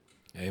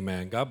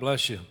Amen. God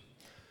bless you.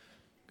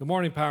 Good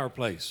morning, Power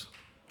Place.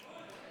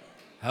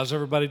 How's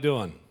everybody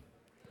doing?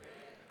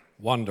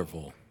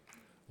 Wonderful.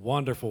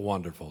 Wonderful,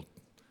 wonderful.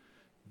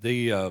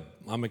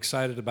 I'm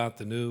excited about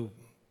the new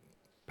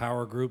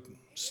Power Group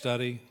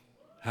study,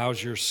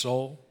 How's Your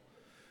Soul?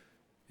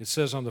 It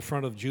says on the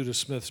front of Judah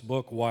Smith's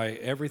book, why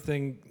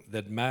everything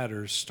that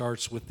matters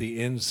starts with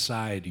the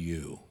inside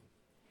you.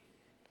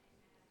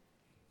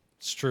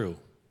 It's true.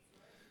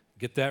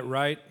 Get that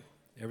right,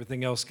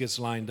 everything else gets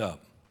lined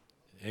up.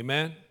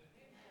 Amen?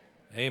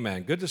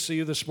 Amen. Good to see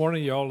you this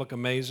morning. You all look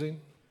amazing.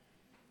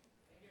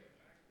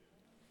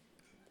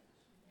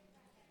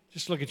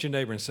 Just look at your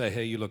neighbor and say,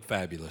 hey, you look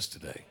fabulous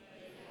today.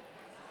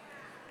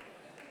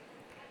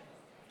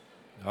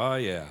 Oh,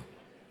 yeah.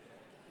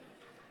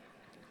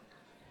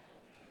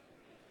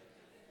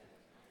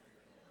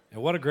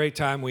 And what a great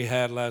time we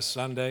had last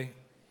Sunday.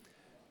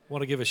 I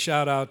want to give a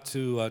shout out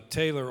to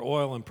Taylor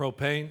Oil and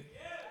Propane.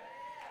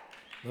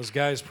 Those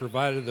guys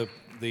provided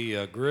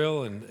the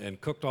grill and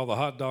cooked all the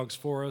hot dogs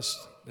for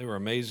us. They were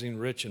amazing.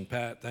 Rich and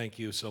Pat, thank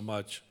you so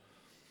much.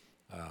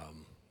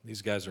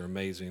 These guys are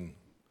amazing.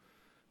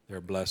 They're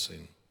a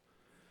blessing.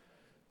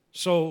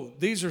 So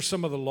these are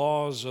some of the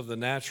laws of the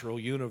natural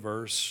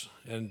universe,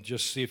 and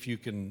just see if you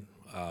can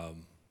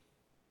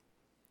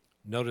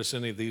notice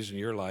any of these in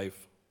your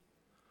life.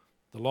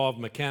 The law of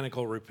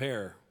mechanical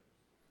repair.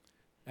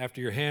 After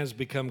your hands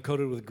become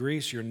coated with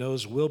grease, your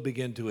nose will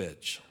begin to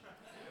itch.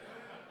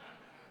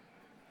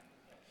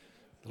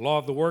 The law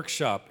of the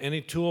workshop. Any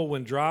tool,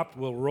 when dropped,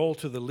 will roll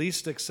to the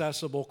least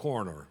accessible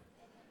corner.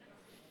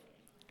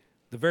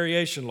 The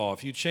variation law.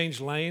 If you change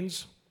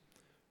lines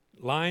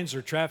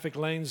or traffic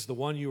lanes, the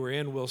one you were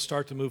in will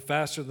start to move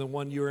faster than the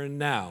one you're in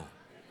now.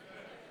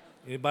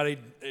 Anybody?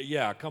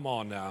 Yeah, come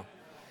on now.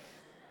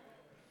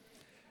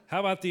 How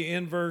about the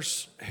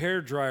inverse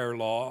hair dryer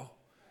law?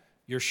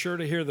 You're sure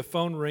to hear the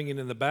phone ringing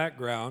in the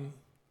background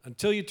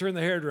until you turn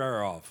the hair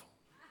dryer off.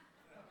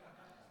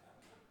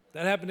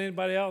 That happen to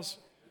anybody else?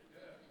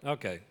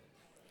 Okay.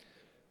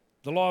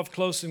 The law of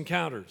close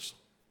encounters.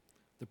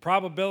 The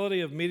probability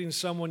of meeting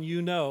someone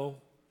you know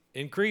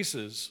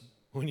increases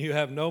when you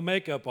have no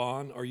makeup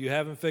on or you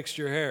haven't fixed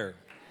your hair.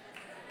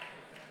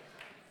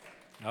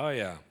 Oh,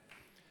 yeah.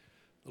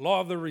 The law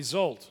of the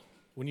result.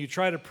 When you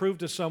try to prove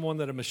to someone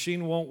that a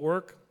machine won't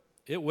work,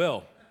 it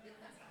will.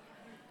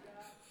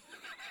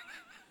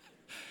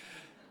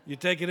 You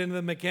take it into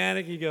the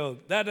mechanic, you go,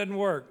 that doesn't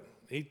work.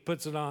 He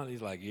puts it on,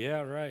 he's like,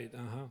 yeah, right,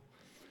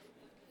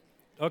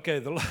 Okay,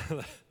 the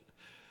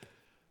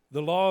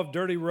law of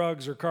dirty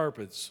rugs or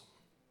carpets.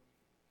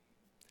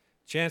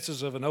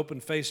 Chances of an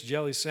open-faced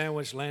jelly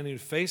sandwich landing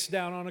face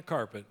down on a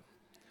carpet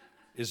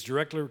is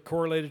directly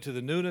correlated to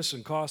the newness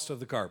and cost of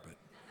the carpet.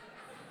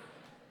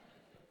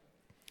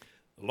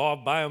 The law of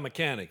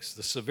biomechanics.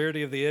 The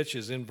severity of the itch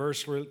is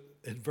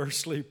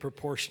inversely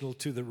proportional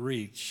to the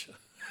reach.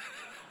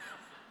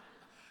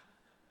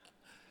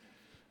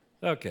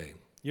 Okay,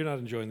 you're not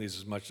enjoying these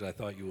as much as I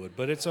thought you would,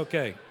 but it's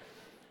okay.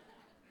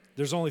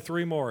 There's only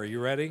 3 more. Are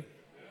you ready?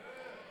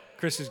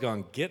 Chrissy's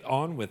gone, get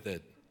on with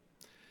it.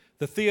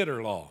 The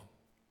theater law.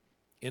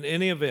 In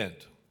any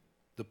event,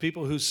 the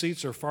people whose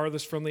seats are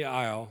farthest from the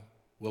aisle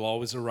will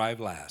always arrive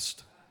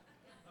last.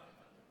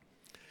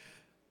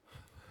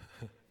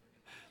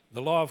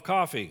 The law of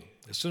coffee.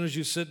 As soon as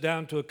you sit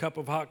down to a cup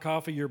of hot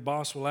coffee, your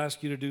boss will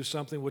ask you to do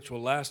something which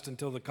will last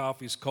until the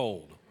coffee's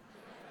cold.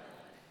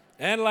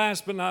 And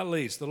last but not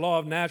least, the law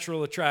of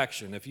natural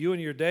attraction. If you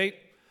and your date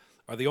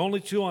are the only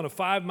two on a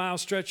 5-mile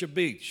stretch of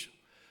beach,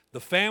 the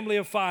family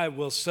of 5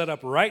 will set up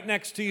right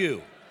next to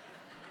you.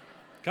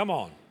 Come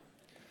on.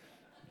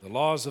 The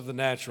laws of the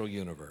natural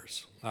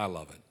universe. I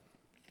love it.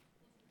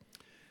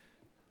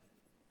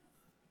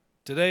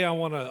 Today I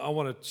want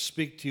to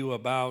speak to you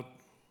about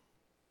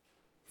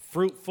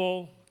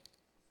fruitful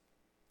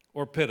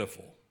or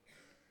pitiful.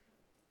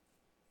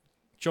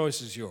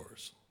 Choice is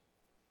yours.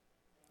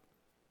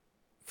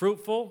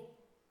 Fruitful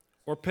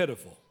or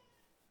pitiful?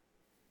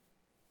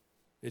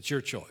 It's your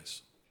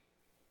choice.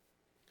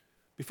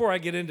 Before I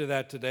get into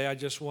that today, I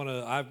just want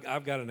to,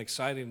 I've got an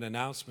exciting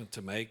announcement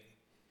to make.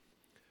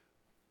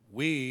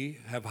 We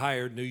have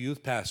hired new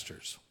youth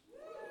pastors.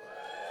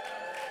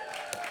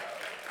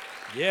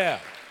 Yeah.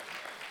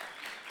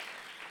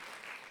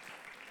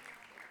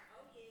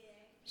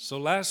 So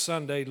last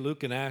Sunday,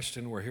 Luke and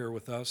Ashton were here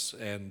with us,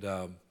 and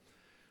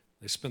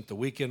they spent the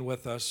weekend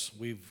with us.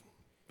 We've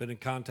been in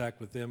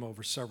contact with them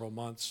over several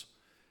months,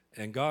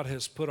 and God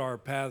has put our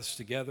paths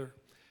together,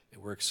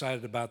 and we're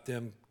excited about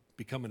them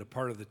becoming a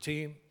part of the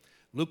team.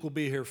 Luke will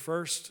be here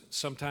first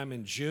sometime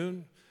in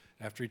June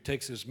after he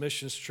takes his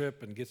missions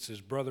trip and gets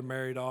his brother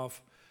married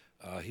off.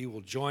 He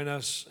will join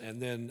us, and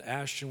then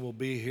Ashton will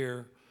be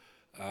here.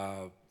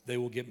 They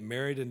will get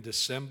married in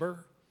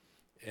December,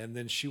 and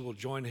then she will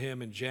join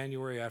him in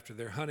January after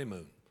their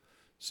honeymoon.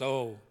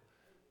 So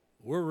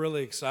we're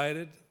really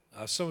excited.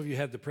 Some of you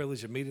had the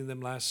privilege of meeting them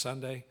last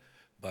Sunday,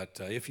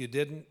 but if you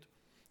didn't,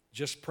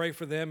 just pray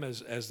for them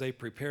as they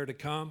prepare to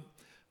come.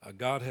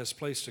 God has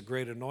placed a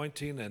great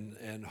anointing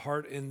and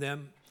heart in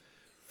them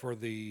for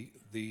the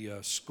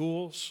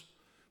schools,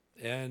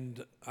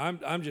 and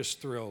I'm just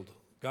thrilled.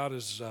 God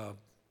is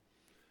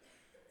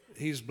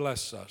He's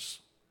blessed us,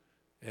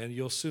 and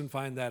you'll soon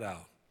find that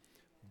out.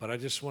 But I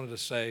just wanted to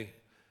say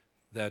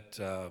that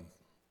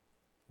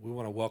we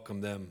want to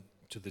welcome them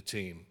to the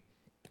team,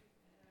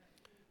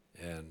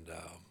 and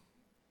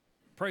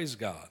praise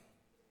God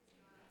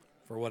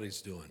for what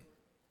He's doing.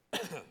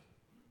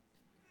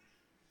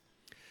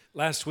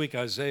 Last week,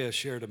 Isaiah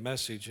shared a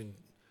message, and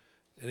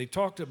he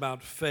talked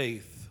about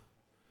faith.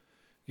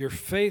 Your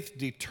faith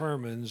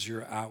determines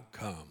your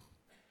outcome.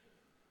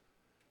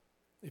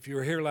 If you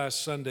were here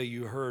last Sunday,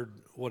 you heard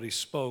what he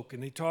spoke,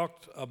 and he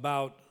talked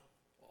about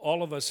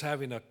all of us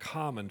having a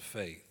common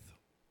faith.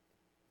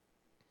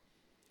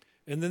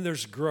 And then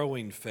there's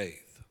growing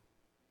faith.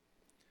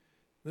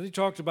 Then he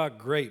talked about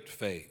great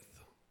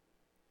faith,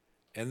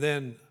 and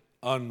then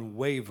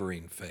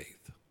unwavering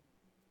faith.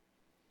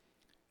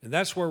 And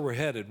that's where we're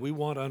headed. We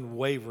want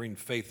unwavering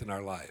faith in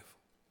our life.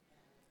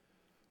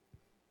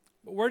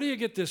 But where do you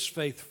get this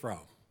faith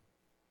from?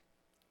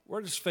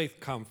 Where does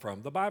faith come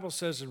from? The Bible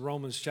says in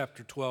Romans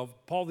chapter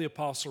 12, Paul the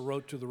apostle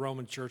wrote to the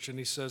Roman church, and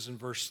he says in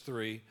verse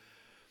 3,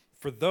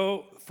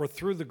 For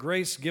through the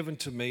grace given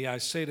to me, I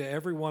say to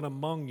everyone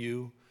among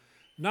you,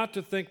 not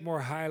to think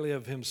more highly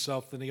of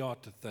himself than he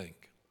ought to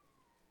think,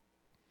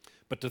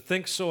 but to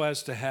think so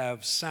as to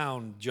have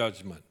sound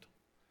judgment,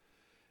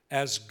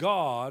 as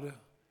God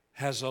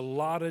has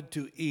allotted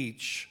to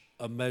each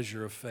a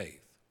measure of faith.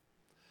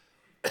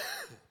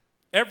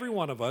 Every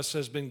one of us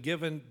has been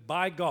given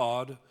by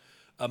God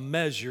a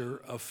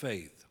measure of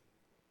faith.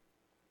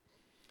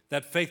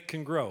 That faith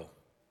can grow.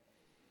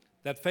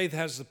 That faith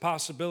has the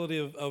possibility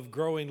of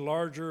growing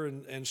larger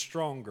and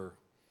stronger.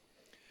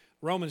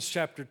 Romans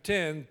chapter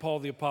 10, Paul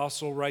the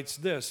apostle writes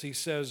this. He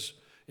says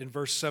in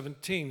verse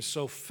 17,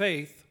 so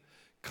faith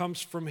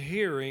comes from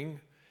hearing,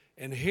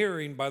 and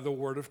hearing by the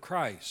word of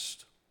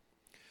Christ.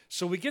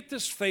 So we get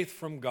this faith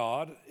from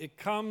God. It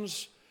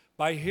comes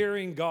by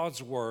hearing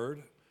God's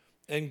word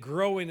and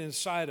growing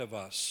inside of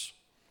us.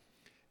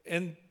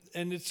 And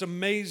it's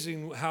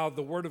amazing how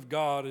the word of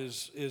God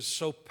is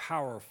so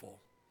powerful.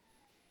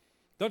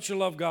 Don't you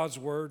love God's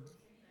word?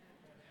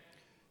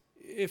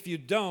 If you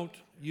don't,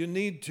 you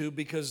need to,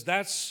 because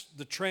that's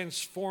the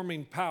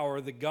transforming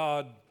power that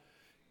God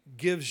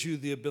gives you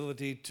the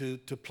ability to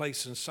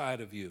place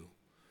inside of you.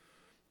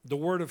 The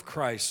word of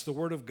Christ, the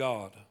word of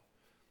God.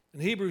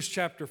 In Hebrews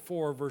chapter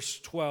 4, verse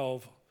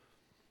 12,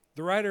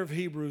 the writer of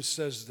Hebrews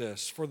says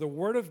this, for the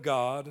word of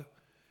God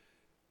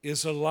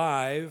is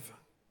alive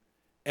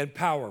and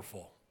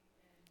powerful.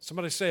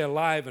 Somebody say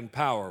alive and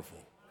powerful.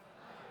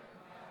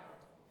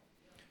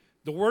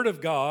 The word of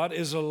God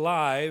is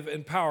alive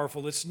and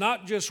powerful. It's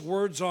not just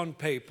words on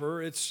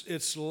paper.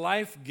 It's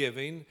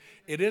life-giving.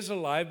 It is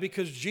alive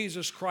because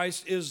Jesus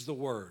Christ is the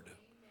word.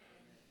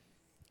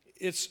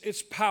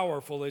 It's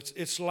powerful.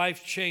 It's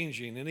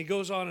life-changing. And he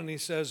goes on and he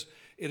says,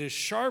 it is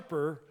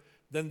sharper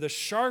than the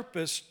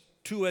sharpest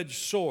two-edged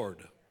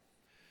sword.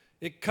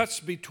 It cuts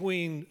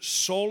between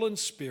soul and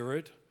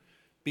spirit,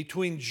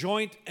 between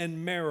joint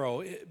and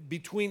marrow,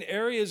 between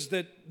areas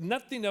that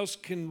nothing else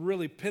can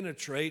really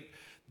penetrate.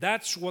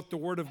 That's what the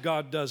Word of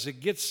God does.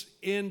 It gets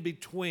in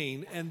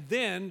between, and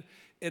then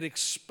it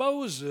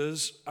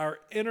exposes our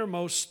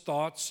innermost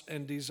thoughts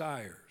and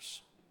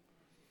desires.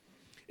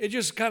 It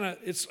just kind of,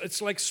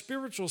 it's like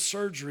spiritual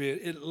surgery.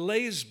 It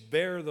lays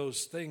bare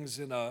those things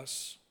in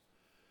us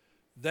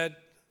that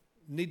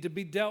need to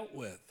be dealt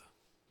with.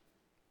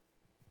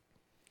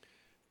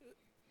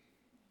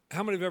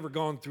 How many have ever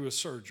gone through a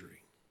surgery?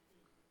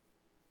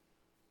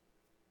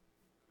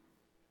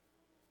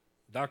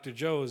 Dr.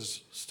 Joe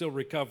is still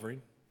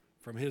recovering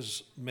from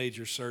his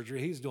major surgery.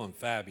 He's doing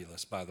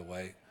fabulous, by the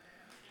way.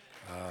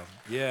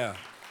 Yeah.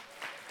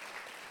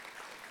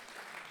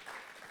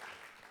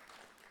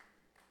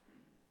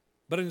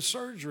 But in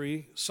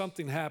surgery,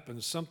 something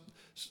happens.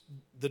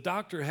 The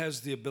doctor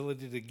has the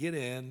ability to get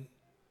in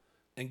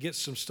and get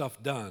some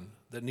stuff done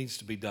that needs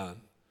to be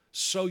done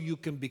so you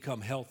can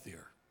become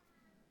healthier,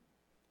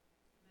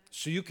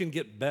 so you can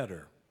get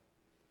better.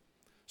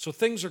 So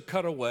things are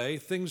cut away,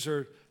 things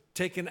are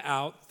taken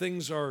out,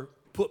 things are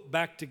put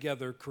back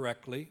together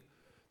correctly,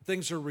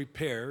 things are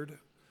repaired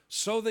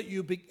so that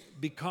you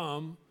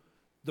become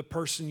the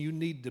person you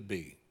need to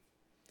be.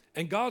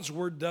 And God's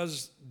word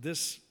does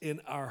this in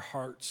our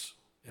hearts,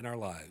 in our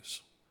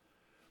lives.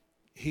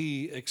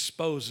 He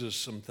exposes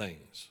some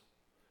things.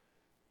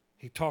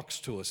 He talks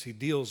to us. He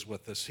deals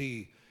with us.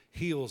 He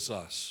heals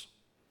us.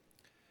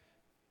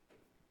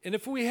 And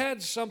if we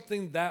had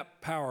something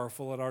that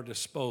powerful at our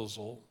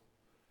disposal,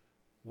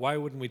 why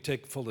wouldn't we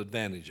take full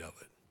advantage of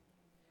it?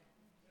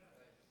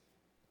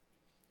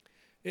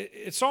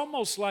 It's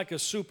almost like a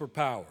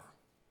superpower.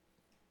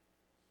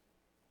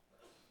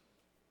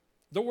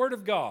 The Word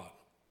of God,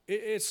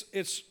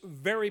 it's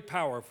very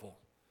powerful.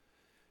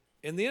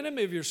 And the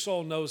enemy of your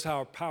soul knows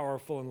how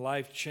powerful and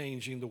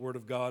life-changing the Word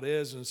of God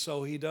is, and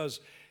so he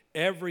does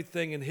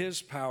everything in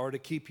his power to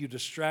keep you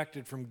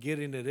distracted from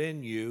getting it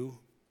in you,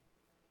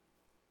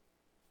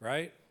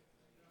 right?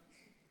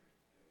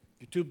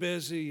 You're too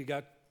busy, you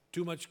got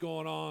too much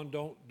going on,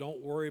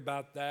 don't worry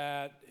about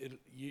that.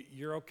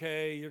 You're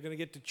okay, you're going to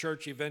get to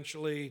church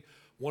eventually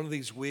one of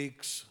these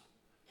weeks,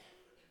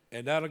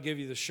 and that'll give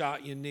you the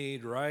shot you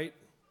need, right?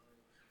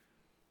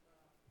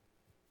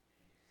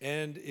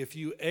 And if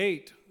you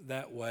ate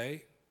that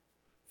way,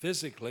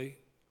 physically,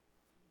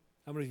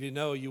 how many of you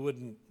know you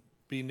wouldn't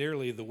be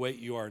nearly the weight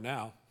you are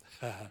now?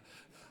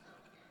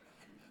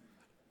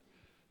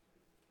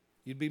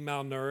 You'd be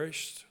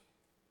malnourished.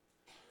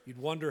 You'd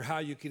wonder how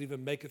you could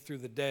even make it through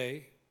the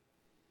day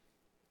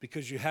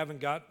because you haven't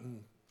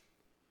gotten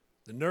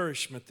the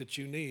nourishment that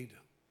you need.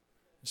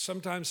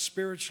 Sometimes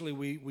spiritually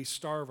we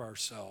starve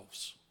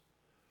ourselves.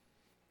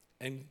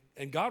 And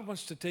God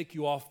wants to take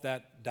you off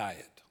that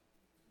diet.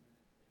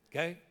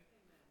 Okay?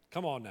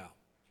 Come on now.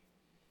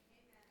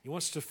 He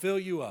wants to fill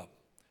you up.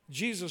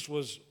 Jesus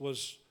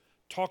was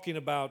talking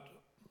about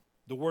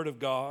the Word of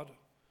God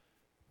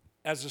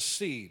as a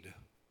seed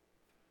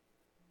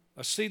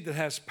that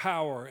has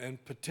power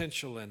and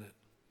potential in it.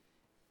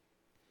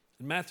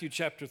 In Matthew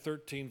chapter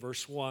 13,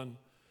 verse 1,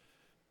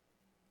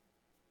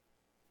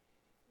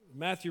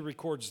 Matthew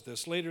records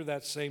this. Later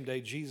that same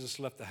day, Jesus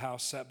left the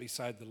house, sat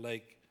beside the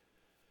lake.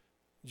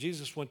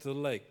 Jesus went to the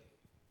lake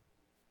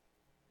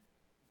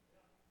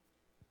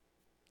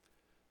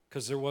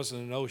because there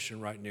wasn't an ocean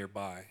right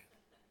nearby.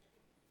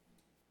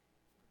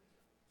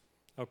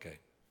 Okay.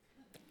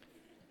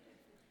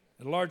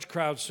 A large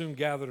crowd soon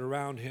gathered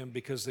around him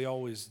because they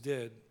always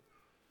did.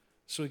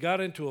 So he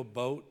got into a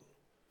boat.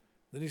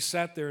 Then he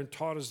sat there and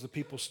taught as the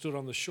people stood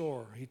on the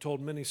shore. He told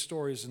many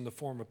stories in the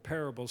form of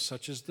parables,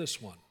 such as this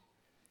one.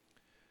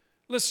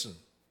 Listen,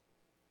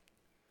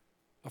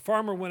 a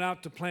farmer went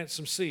out to plant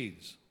some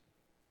seeds.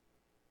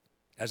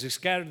 As he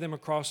scattered them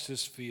across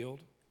his field,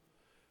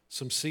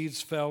 some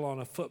seeds fell on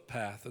a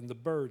footpath, and the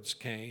birds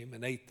came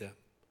and ate them.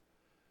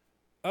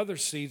 Other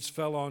seeds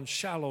fell on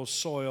shallow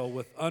soil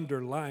with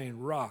underlying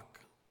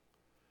rock.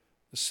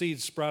 The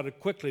seeds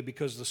sprouted quickly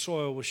because the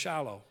soil was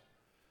shallow.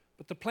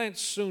 But the plants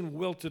soon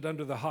wilted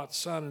under the hot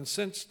sun, and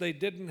since they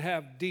didn't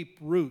have deep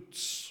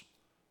roots,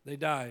 they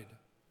died.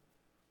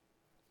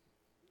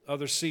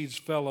 Other seeds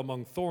fell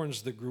among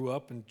thorns that grew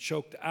up and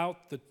choked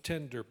out the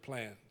tender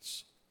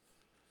plants.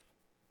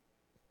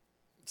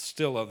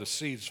 Still other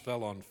seeds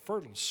fell on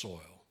fertile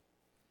soil,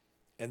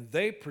 and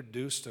they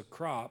produced a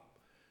crop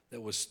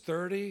that was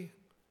 30,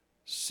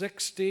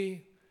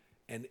 60,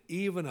 and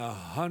even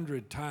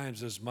 100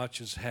 times as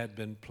much as had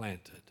been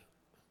planted.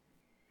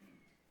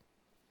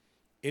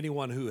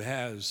 Anyone who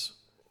has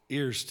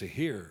ears to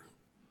hear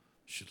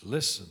should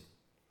listen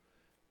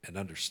and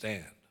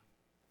understand.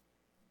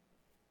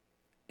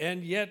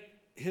 And yet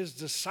his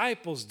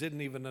disciples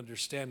didn't even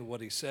understand what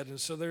he said, and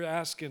so they're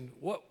asking,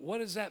 what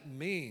does that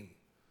mean?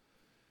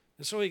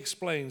 And so he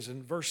explains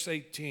in verse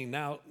 18,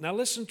 now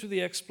listen to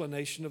the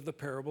explanation of the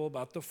parable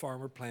about the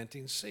farmer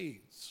planting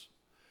seeds.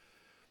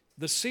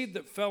 The seed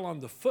that fell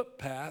on the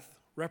footpath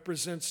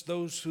represents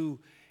those who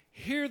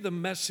hear the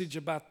message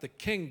about the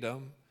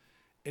kingdom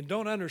and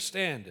don't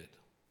understand it.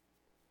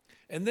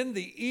 And then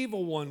the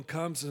evil one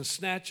comes and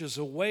snatches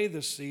away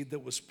the seed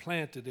that was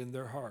planted in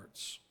their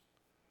hearts.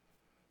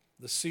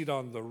 The seed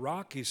on the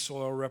rocky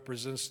soil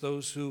represents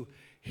those who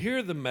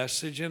hear the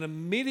message and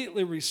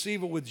immediately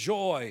receive it with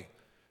joy.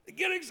 They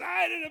get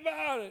excited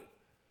about it.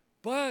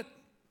 But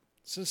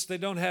since they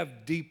don't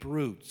have deep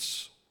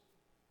roots,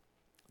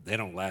 they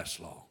don't last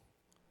long.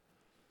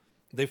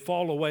 They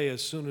fall away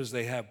as soon as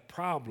they have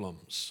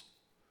problems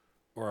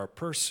or are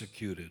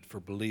persecuted for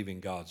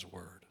believing God's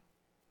word.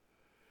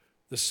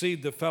 The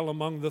seed that fell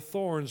among the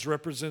thorns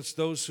represents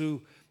those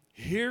who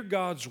hear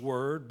God's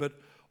word, but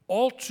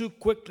all too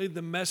quickly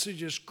the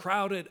message is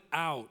crowded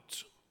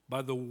out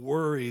by the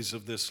worries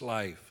of this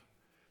life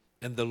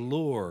and the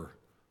lure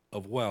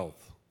of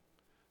wealth.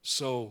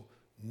 So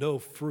no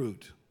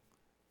fruit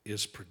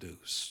is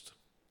produced.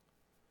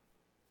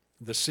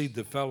 The seed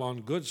that fell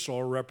on good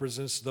soil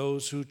represents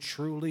those who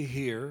truly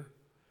hear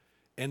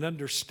and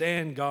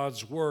understand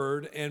God's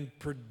word and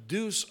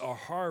produce a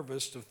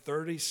harvest of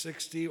 30,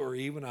 60, or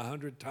even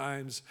 100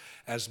 times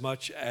as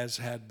much as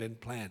had been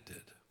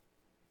planted.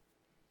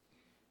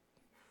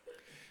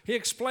 He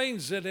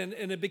explains it, and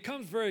it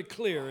becomes very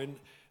clear. And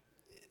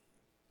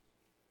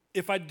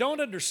if I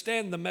don't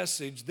understand the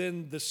message,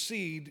 then the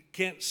seed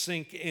can't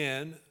sink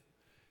in,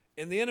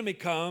 and the enemy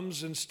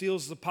comes and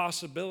steals the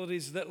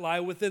possibilities that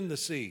lie within the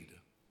seed.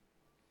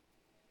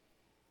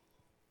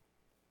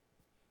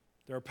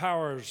 There are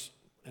powers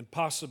and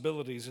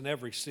possibilities in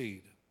every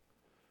seed,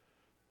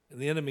 and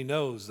the enemy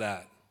knows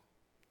that.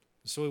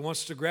 So he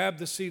wants to grab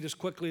the seed as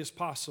quickly as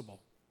possible.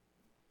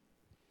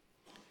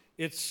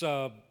 It's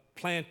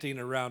planting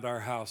around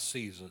our house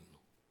season.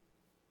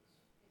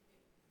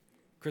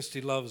 Christy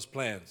loves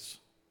plants.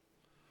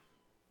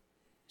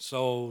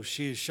 So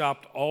she's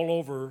shopped all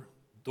over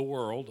the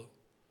world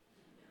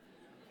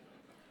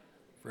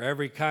for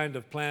every kind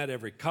of plant,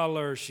 every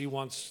color. She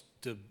wants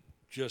it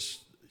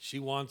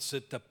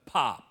to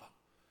pop.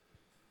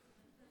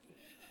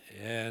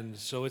 And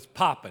so it's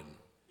popping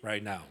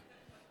right now.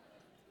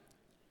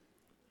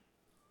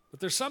 But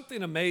there's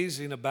something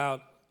amazing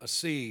about a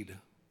seed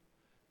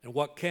and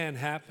what can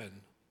happen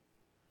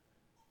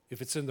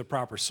if it's in the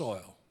proper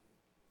soil.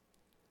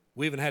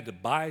 We even had to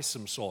buy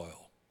some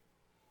soil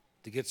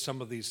to get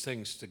some of these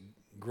things to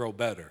grow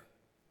better.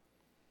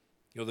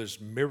 You know,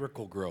 there's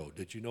Miracle Grow.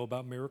 Did you know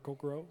about Miracle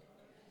Grow?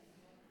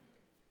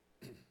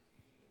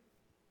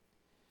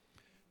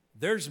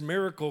 There's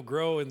Miracle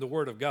Grow in the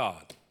Word of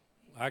God.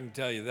 I can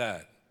tell you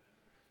that.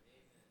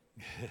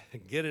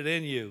 Get it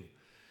in you.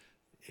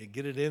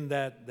 Get it in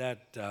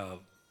that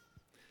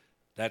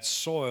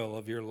soil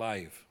of your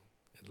life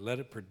and let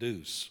it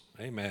produce.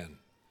 Amen.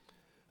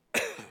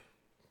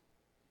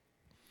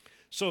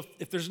 So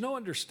if there's no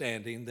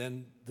understanding,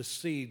 then the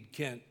seed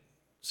can't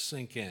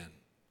sink in.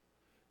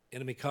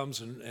 Enemy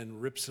comes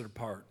and rips it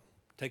apart,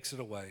 takes it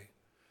away.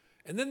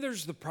 And then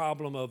there's the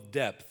problem of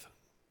depth,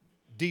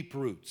 deep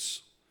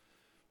roots.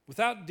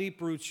 Without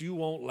deep roots, you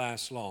won't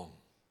last long.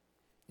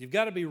 You've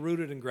got to be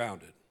rooted and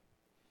grounded.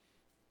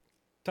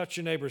 Touch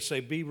your neighbor,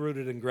 say, be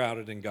rooted and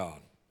grounded in God.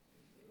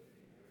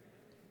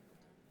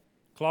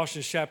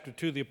 Colossians chapter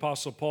 2, the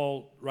Apostle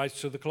Paul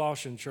writes to the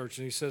Colossian church,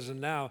 and he says, and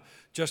now,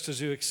 just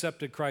as you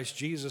accepted Christ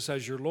Jesus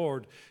as your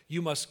Lord,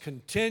 you must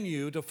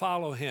continue to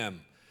follow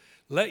him.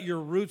 Let your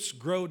roots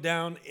grow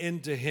down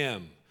into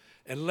him,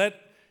 and let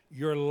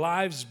your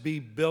lives be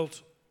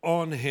built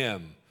on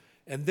him.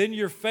 And then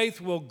your faith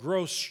will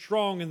grow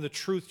strong in the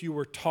truth you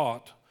were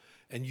taught,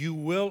 and you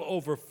will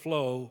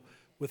overflow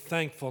with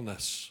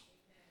thankfulness.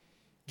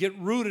 Get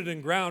rooted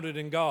and grounded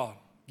in God.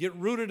 Get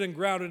rooted and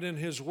grounded in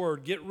his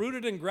word. Get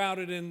rooted and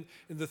grounded in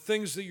the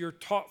things that you're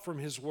taught from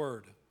his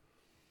word.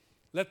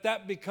 Let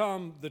that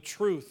become the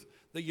truth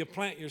that you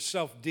plant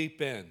yourself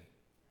deep in.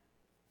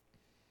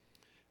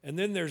 And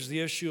then there's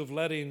the issue of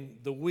letting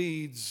the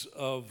weeds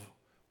of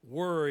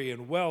worry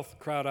and wealth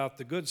crowd out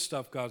the good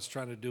stuff God's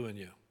trying to do in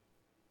you.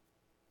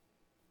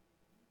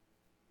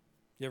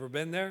 You ever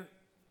been there?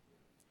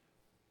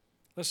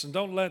 Listen,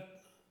 don't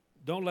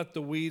let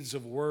the weeds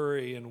of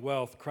worry and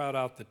wealth crowd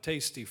out the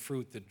tasty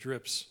fruit that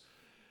drips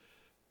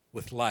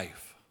with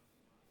life.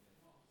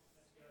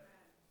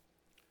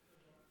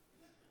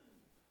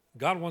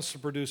 God wants to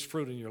produce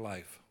fruit in your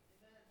life.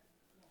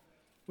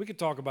 We could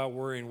talk about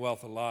worry and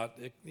wealth a lot.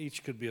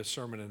 Each could be a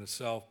sermon in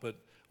itself, but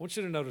I want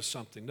you to notice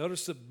something.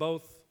 Notice that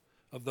both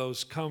of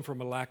those come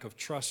from a lack of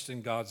trust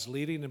in God's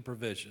leading and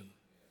provision.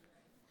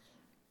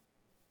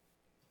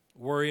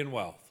 Worry and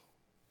wealth.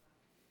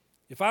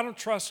 If I don't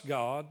trust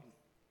God,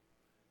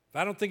 if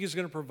I don't think he's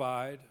going to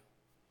provide,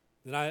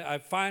 then I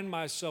find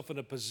myself in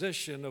a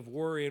position of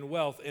worry and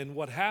wealth. And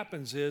what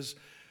happens is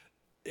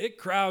it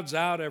crowds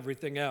out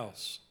everything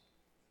else.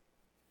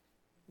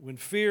 When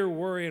fear,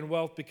 worry, and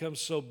wealth become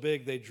so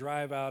big, they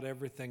drive out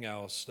everything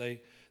else.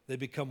 They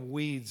become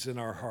weeds in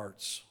our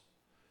hearts.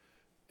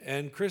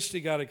 And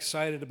Christy got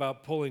excited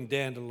about pulling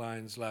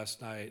dandelions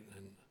last night.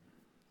 And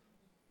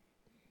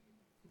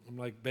I'm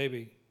like,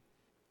 baby,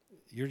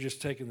 you're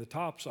just taking the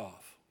tops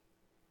off.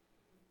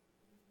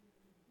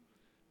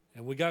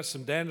 And we got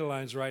some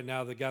dandelions right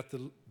now that got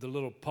the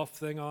little puff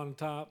thing on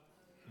top,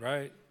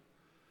 right?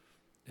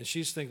 And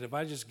she's thinking, if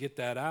I just get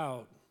that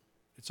out,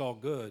 it's all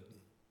good.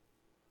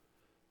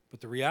 But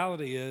the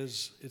reality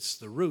is, it's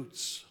the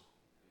roots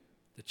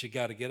that you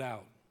got to get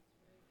out.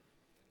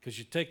 Because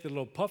you take the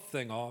little puff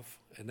thing off,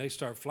 and they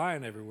start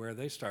flying everywhere.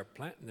 They start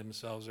planting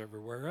themselves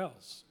everywhere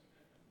else.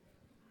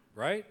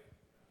 Right?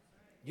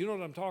 You know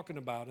what I'm talking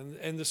about.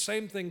 And the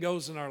same thing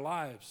goes in our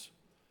lives.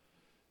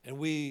 And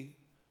we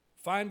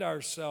find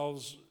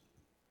ourselves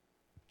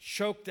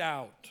choked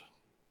out.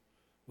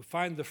 We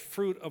find the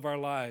fruit of our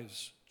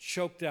lives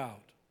choked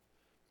out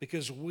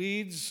because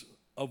weeds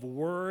of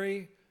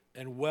worry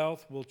and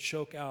wealth will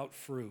choke out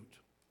fruit.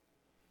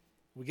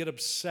 We get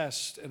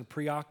obsessed and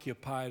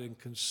preoccupied and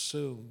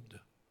consumed.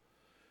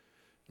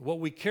 What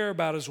we care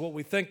about is what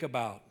we think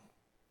about,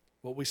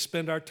 what we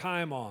spend our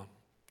time on,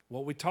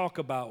 what we talk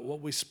about,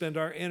 what we spend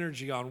our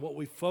energy on, what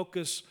we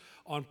focus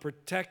on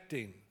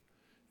protecting.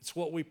 It's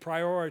what we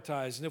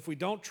prioritize. And if we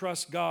don't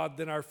trust God,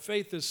 then our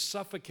faith is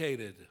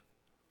suffocated.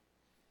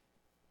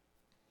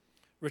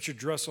 Richard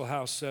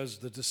Dresselhaus says,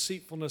 the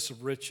deceitfulness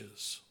of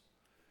riches,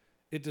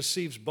 it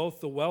deceives both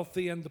the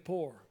wealthy and the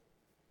poor.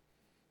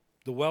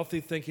 The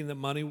wealthy thinking that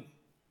money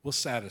will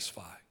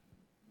satisfy.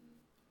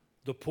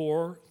 The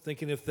poor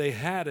thinking if they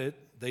had it,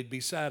 they'd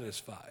be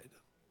satisfied.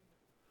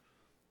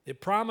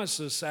 It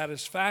promises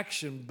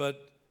satisfaction,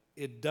 but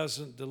it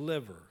doesn't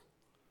deliver.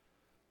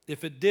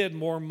 If it did,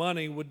 more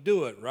money would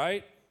do it,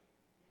 right?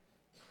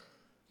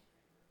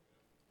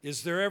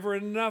 Is there ever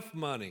enough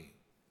money?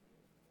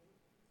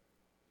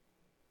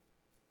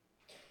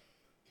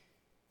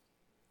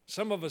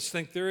 Some of us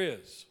think there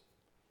is.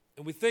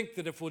 And we think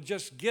that if we'll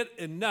just get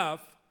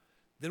enough,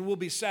 then we'll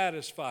be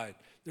satisfied.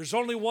 There's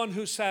only one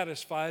who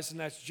satisfies, and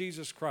that's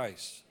Jesus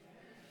Christ.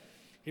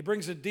 He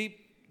brings a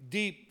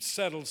deep,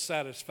 settled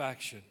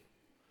satisfaction.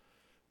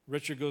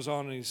 Richard goes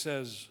on and he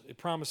says, it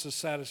promises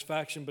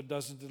satisfaction but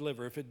doesn't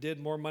deliver. If it did,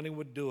 more money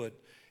would do it.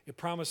 It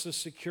promises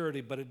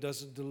security, but it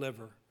doesn't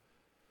deliver.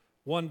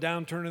 One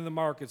downturn in the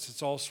markets,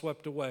 it's all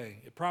swept away.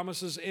 It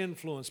promises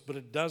influence, but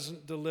it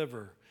doesn't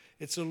deliver.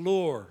 It's a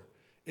lure.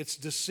 It's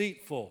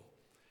deceitful.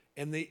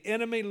 And the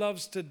enemy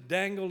loves to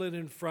dangle it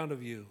in front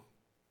of you.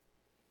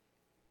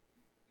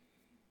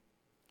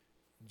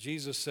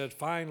 Jesus said,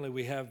 finally,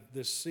 we have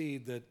this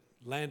seed that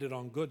landed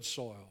on good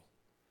soil.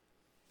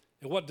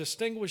 And what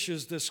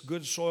distinguishes this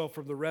good soil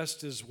from the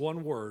rest is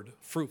one word,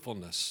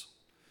 fruitfulness.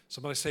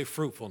 Somebody say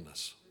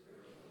fruitfulness.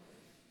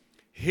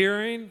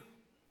 Hearing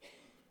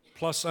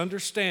plus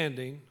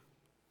understanding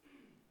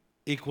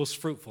equals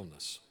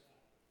fruitfulness.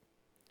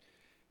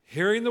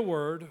 Hearing the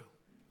word,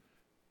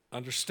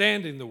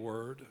 understanding the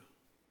word,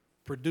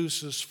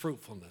 produces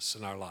fruitfulness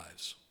in our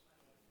lives.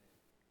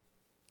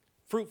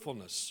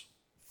 Fruitfulness,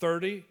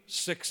 30,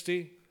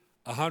 60,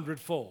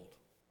 100-fold.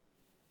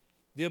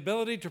 The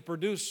ability to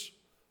produce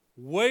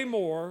way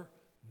more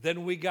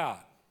than we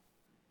got.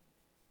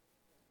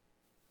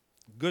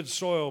 Good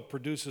soil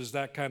produces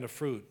that kind of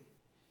fruit.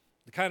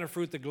 The kind of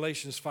fruit that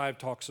Galatians 5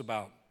 talks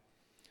about.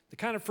 The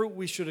kind of fruit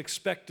we should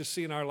expect to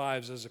see in our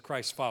lives as a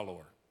Christ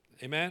follower.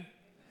 Amen?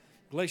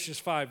 Galatians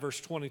 5, verse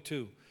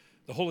 22.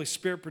 The Holy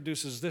Spirit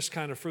produces this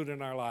kind of fruit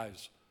in our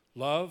lives.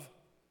 Love,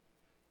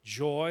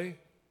 joy,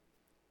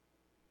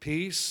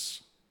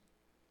 peace,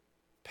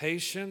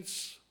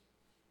 patience.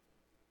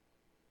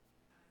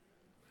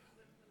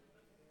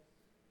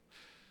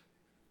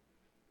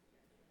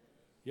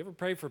 You ever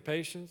pray for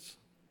patience?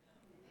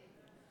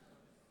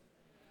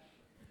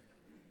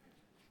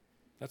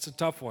 That's a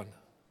tough one.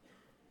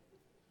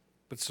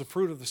 But it's the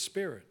fruit of the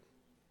Spirit.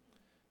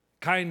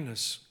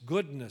 Kindness,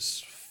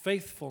 goodness,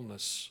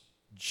 faithfulness,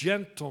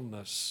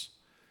 gentleness,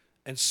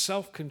 and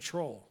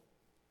self-control.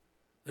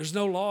 There's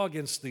no law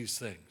against these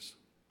things.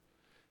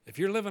 If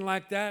you're living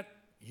like that,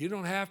 you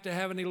don't have to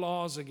have any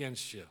laws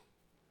against you.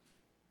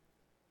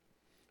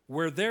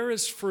 Where there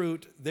is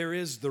fruit, there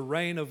is the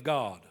reign of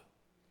God.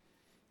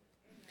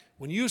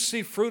 When you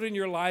see fruit in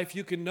your life,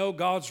 you can know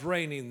God's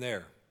reigning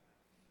there.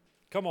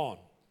 Come on.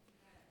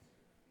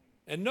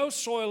 And no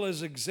soil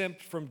is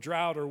exempt from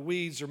drought or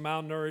weeds or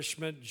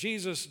malnourishment.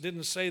 Jesus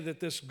didn't say that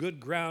this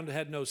good ground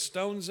had no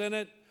stones in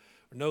it,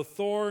 or no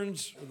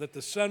thorns, or that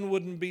the sun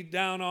wouldn't beat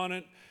down on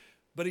it.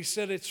 But he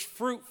said it's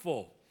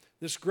fruitful.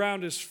 This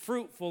ground is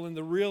fruitful in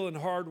the real and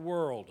hard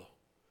world.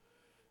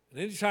 And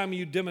anytime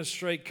you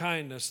demonstrate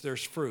kindness,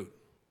 there's fruit.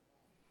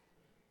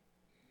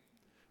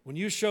 When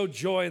you show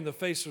joy in the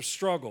face of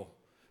struggle,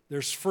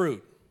 there's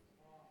fruit.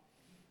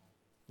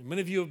 And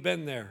many of you have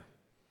been there.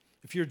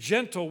 If you're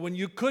gentle when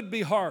you could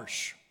be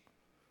harsh,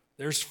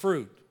 there's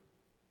fruit.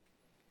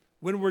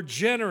 When we're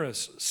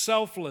generous,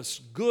 selfless,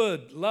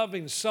 good,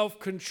 loving,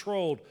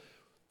 self-controlled,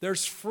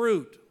 there's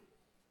fruit.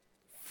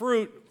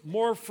 Fruit,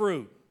 more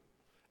fruit.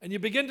 And you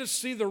begin to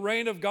see the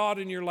reign of God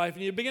in your life,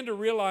 and you begin to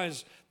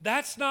realize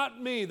that's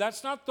not me.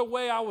 That's not the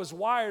way I was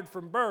wired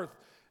from birth.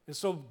 And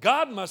so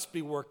God must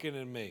be working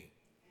in me.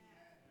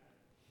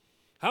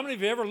 How many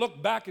of you ever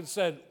looked back and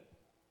said,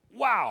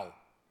 wow,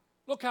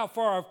 look how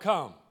far I've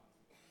come?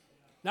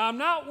 Now, I'm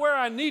not where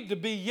I need to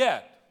be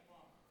yet.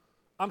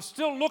 I'm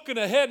still looking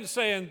ahead and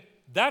saying,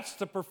 that's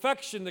the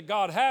perfection that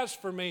God has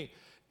for me.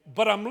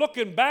 But I'm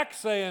looking back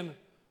saying,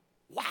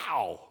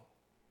 wow,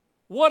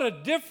 what a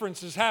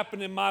difference has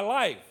happened in my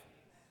life.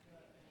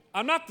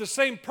 I'm not the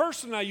same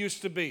person I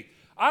used to be.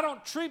 I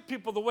don't treat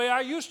people the way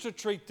I used to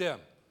treat them.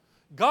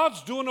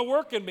 God's doing a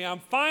work in me. I'm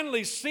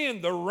finally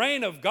seeing the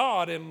reign of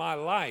God in my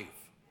life.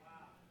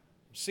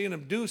 I'm seeing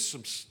Him do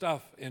some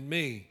stuff in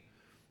me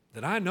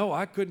that I know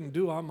I couldn't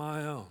do on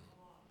my own.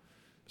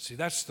 See,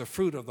 that's the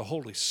fruit of the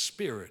Holy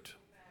Spirit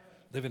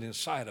living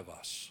inside of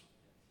us.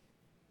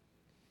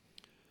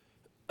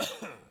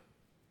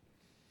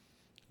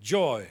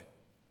 Joy.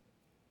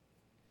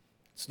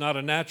 It's not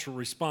a natural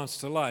response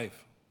to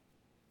life.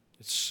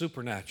 It's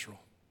supernatural.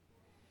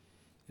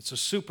 It's a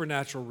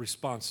supernatural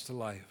response to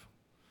life.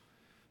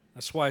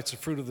 That's why it's a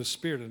fruit of the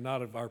Spirit and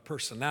not of our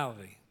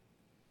personality.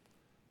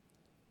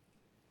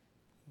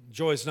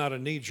 Joy is not a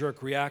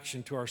knee-jerk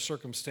reaction to our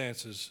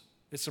circumstances.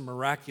 It's a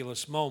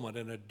miraculous moment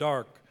in a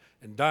dark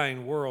and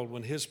dying world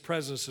when His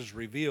presence is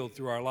revealed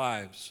through our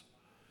lives.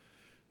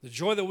 The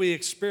joy that we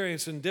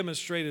experience and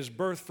demonstrate is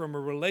birthed from a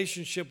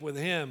relationship with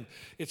Him.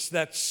 It's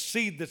that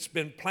seed that's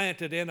been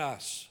planted in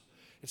us.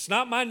 It's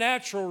not my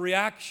natural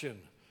reaction,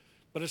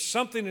 but it's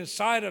something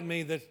inside of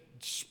me that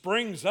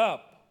springs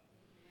up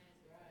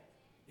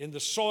in the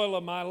soil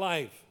of my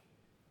life.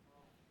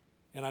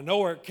 And I know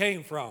where it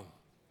came from.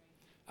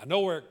 I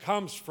know where it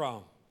comes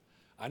from.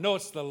 I know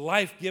it's the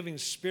life-giving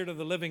Spirit of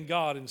the living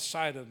God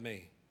inside of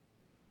me.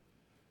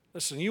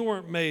 Listen, you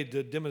weren't made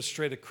to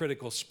demonstrate a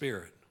critical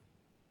spirit.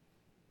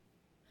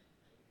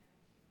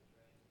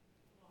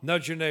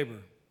 Nudge your neighbor.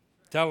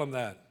 Tell him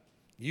that.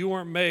 You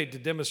weren't made to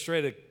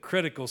demonstrate a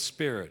critical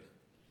spirit.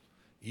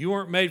 You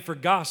weren't made for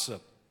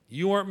gossip.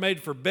 You weren't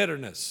made for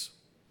bitterness.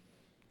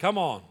 Come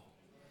on.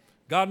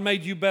 God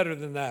made you better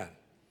than that.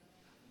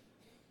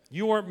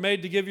 You weren't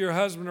made to give your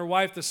husband or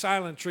wife the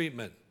silent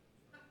treatment.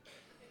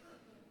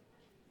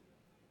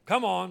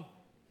 Come on.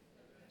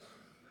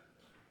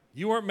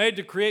 You weren't made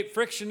to create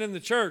friction in the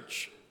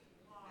church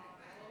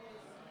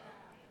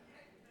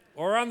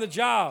or on the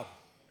job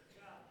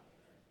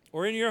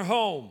or in your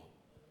home.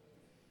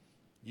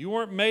 You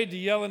weren't made to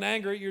yell in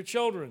anger at your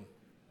children.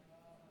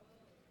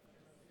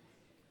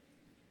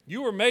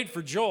 You were made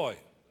for joy.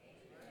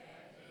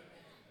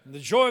 And the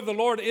joy of the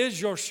Lord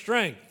is your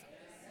strength.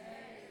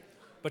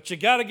 But you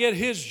got to get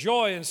His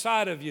joy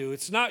inside of you.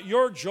 It's not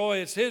your joy,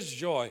 it's His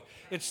joy.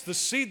 It's the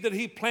seed that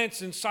He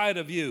plants inside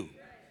of you.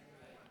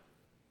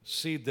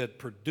 Seed that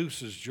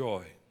produces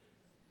joy.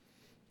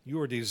 You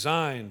are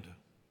designed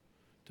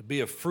to be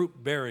a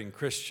fruit-bearing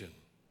Christian.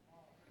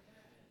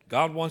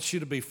 God wants you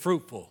to be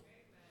fruitful.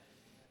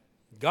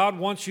 God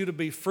wants you to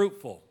be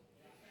fruitful.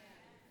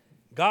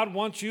 God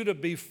wants you to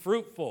be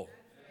fruitful,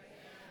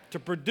 to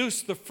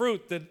produce the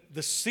fruit that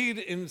the seed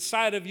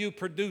inside of you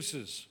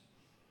produces.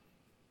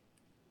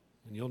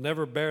 And you'll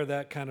never bear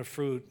that kind of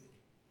fruit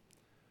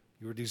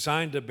you were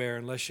designed to bear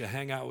unless you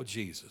hang out with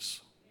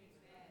Jesus.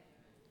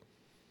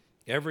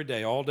 Every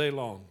day, all day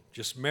long,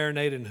 just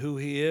marinate in who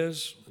He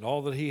is and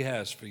all that He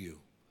has for you.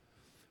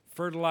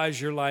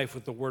 Fertilize your life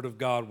with the Word of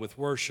God, with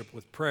worship,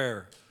 with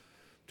prayer.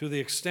 To the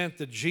extent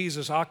that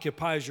Jesus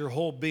occupies your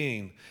whole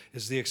being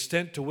is the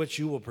extent to which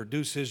you will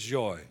produce His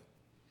joy.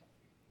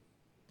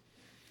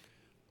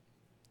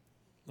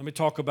 Let me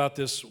talk about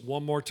this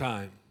one more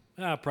time.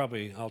 I'll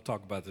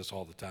talk about this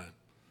all the time.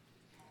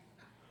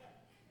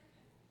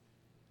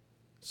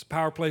 It's a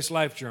Power Place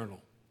Life Journal.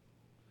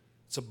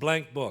 It's a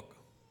blank book.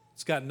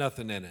 It's got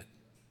nothing in it.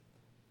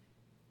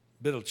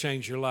 But it'll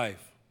change your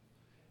life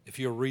if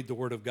you'll read the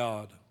Word of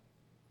God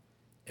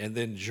and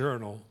then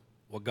journal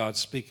what God's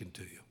speaking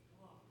to you.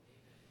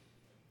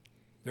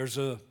 There's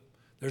a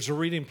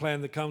reading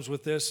plan that comes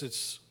with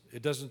this.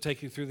 It doesn't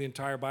take you through the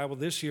entire Bible.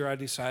 This year I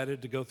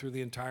decided to go through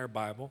the entire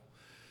Bible.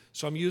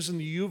 So I'm using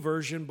the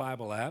YouVersion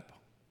Bible app,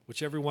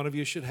 which every one of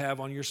you should have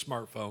on your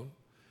smartphone.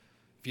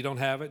 If you don't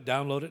have it,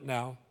 download it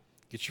now.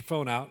 Get your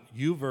phone out,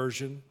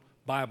 YouVersion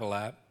Bible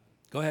app.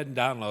 Go ahead and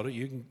download it.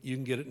 You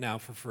can get it now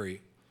for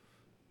free.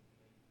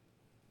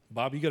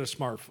 Bob, you got a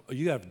smartphone.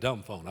 You got a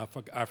dumb phone.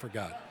 I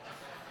forgot.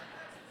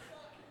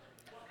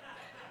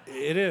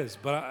 It is,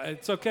 but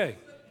it's okay.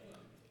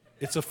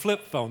 It's a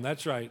flip phone.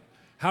 That's right.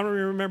 How many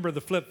remember the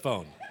flip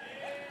phone?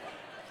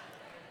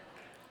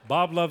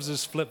 Bob loves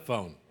his flip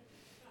phone.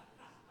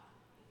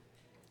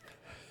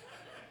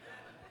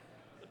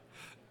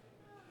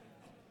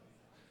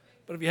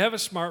 But if you have a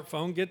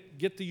smartphone,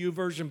 get the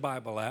YouVersion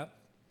Bible app.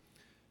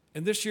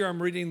 And this year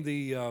I'm reading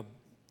the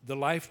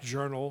Life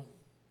Journal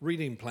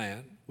reading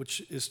plan,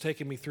 which is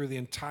taking me through the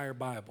entire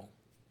Bible.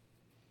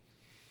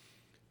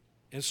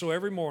 And so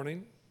every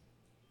morning,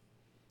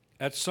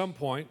 at some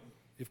point,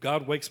 if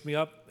God wakes me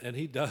up, and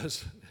He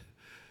does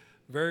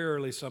very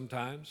early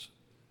sometimes,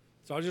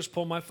 so I'll just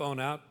pull my phone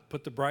out,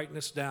 put the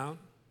brightness down,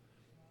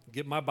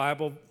 get my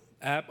Bible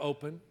app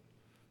open,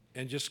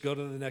 and just go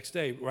to the next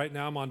day. Right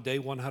now I'm on day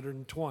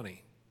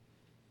 120.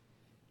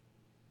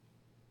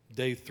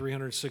 Day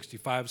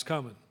 365 is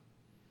coming.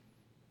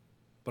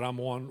 But I'm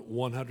on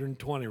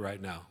 120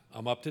 right now.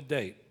 I'm up to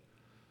date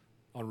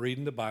on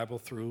reading the Bible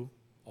through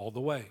all the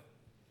way.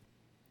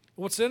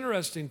 What's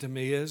interesting to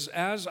me is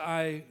as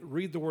I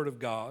read the Word of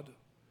God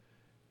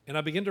and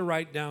I begin to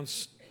write down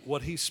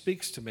what He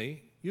speaks to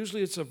me,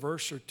 usually it's a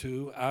verse or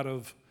two out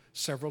of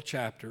several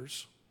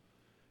chapters.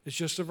 It's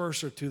just a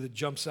verse or two that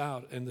jumps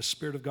out and the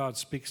Spirit of God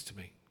speaks to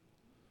me.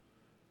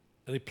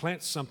 And He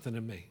plants something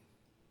in me.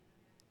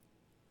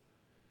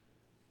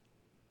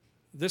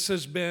 This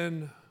has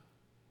been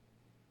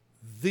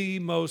the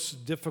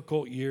most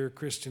difficult year,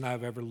 Christy and I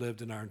have ever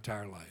lived in our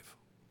entire life.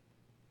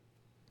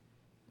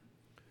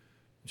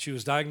 She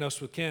was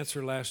diagnosed with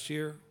cancer last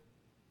year,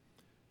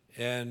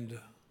 and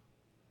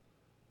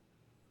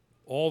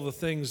all the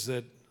things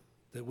that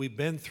we've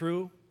been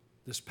through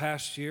this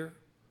past year.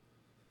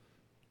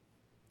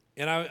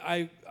 And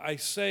I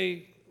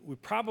say we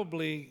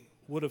probably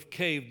would have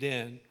caved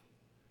in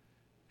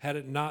had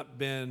it not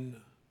been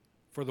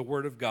for the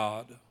Word of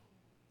God,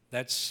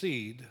 that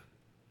seed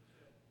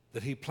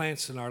that He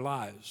plants in our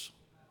lives.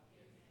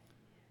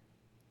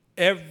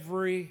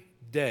 Every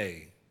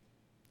day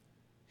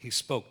He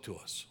spoke to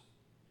us.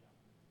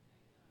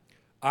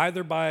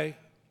 Either by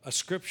a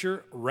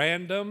scripture,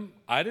 random.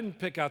 I didn't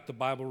pick out the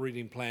Bible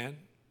reading plan.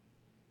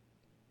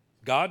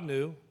 God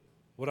knew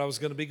what I was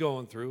going to be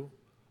going through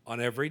on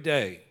every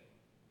day.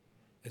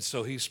 And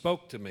so He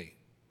spoke to me.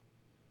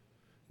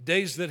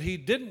 Days that He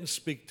didn't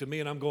speak to me,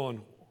 and I'm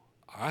going,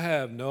 I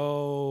have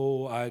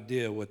no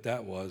idea what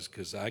that was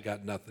because I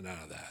got nothing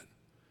out of that.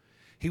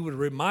 He would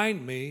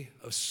remind me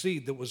of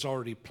seed that was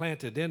already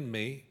planted in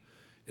me,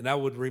 and I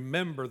would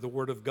remember the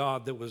Word of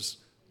God that was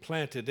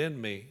planted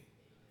in me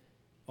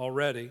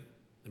already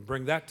and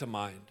bring that to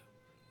mind.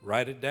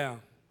 Write it down.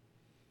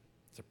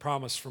 It's a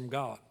promise from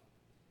God.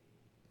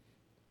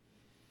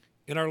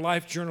 In our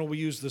life journal, we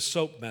use the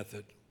soap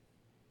method.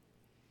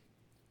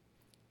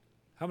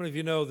 How many of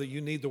you know that you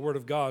need the Word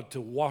of God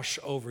to wash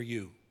over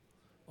you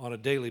on a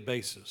daily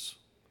basis?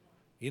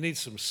 You need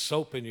some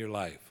soap in your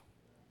life.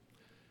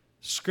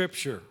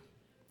 Scripture.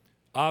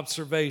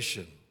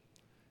 observation,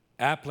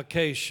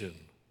 application,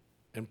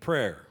 and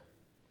prayer.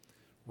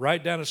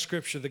 Write down a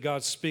scripture that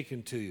God's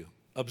speaking to you.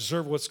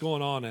 Observe what's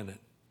going on in it.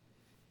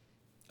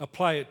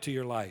 Apply it to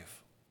your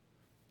life,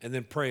 and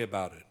then pray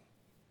about it.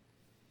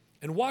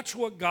 And watch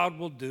what God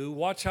will do.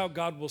 Watch how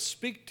God will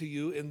speak to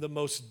you in the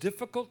most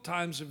difficult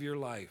times of your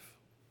life.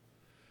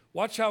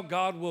 Watch how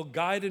God will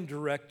guide and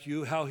direct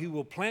you, how He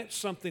will plant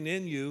something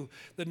in you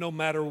that no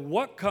matter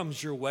what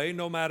comes your way,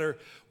 no matter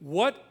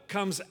what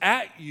comes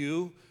at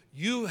you,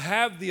 you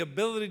have the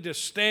ability to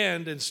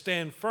stand and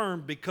stand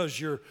firm because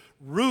you're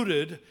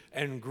rooted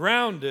and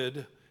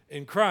grounded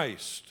in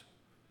Christ,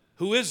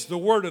 who is the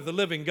Word of the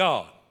living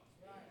God.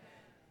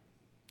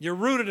 You're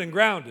rooted and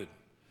grounded.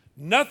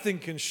 Nothing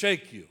can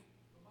shake you.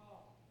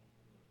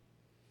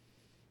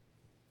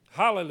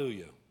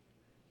 Hallelujah.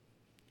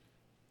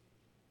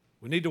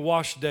 We need to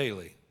wash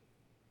daily.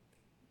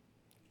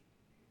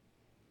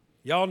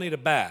 Y'all need a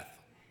bath,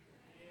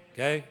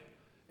 okay?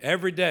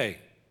 Every day.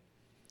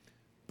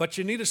 But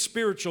you need a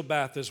spiritual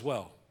bath as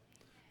well.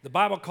 The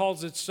Bible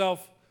calls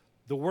itself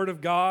the Word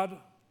of God.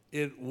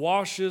 It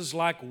washes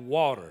like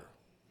water.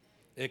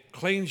 It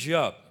cleans you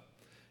up.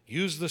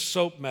 Use the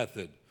soap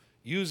method.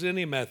 Use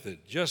any method.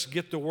 Just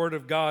get the Word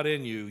of God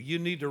in you. You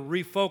need to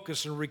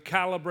refocus and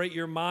recalibrate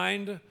your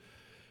mind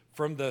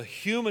from the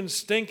human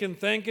stinking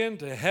thinking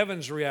to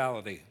heaven's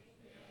reality.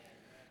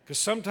 Because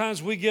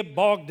sometimes we get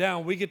bogged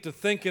down. We get to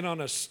thinking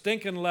on a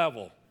stinking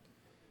level.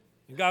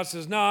 And God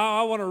says, no,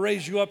 I want to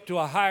raise you up to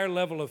a higher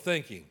level of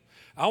thinking.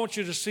 I want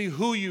you to see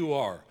who you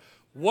are,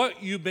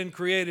 what you've been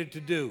created to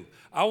do.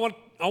 I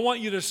want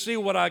you to see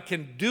what I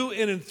can do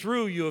in and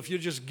through you if you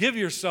just give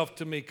yourself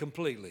to me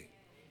completely.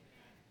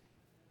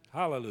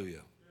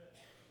 Hallelujah.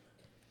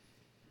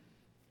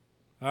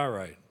 All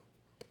right.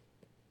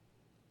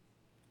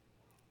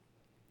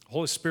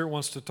 Holy Spirit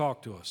wants to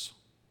talk to us.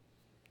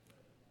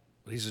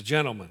 But He's a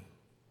gentleman.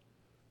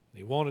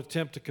 He won't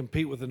attempt to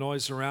compete with the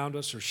noise around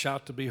us or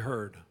shout to be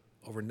heard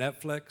over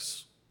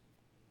Netflix,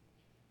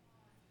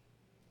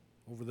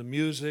 over the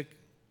music.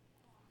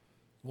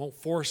 He won't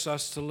force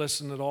us to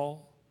listen at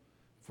all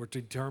if we're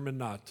determined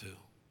not to.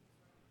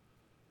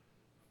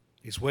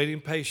 He's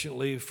waiting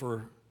patiently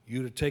for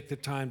you to take the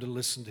time to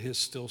listen to His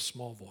still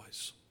small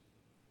voice.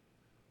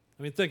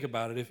 I mean, think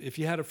about it. If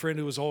you had a friend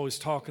who was always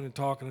talking and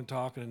talking and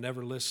talking and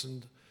never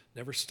listened,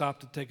 never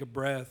stopped to take a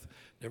breath,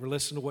 never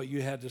listened to what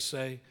you had to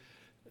say,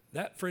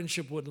 that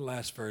friendship wouldn't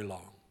last very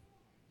long.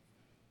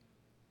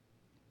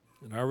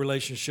 And our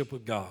relationship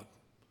with God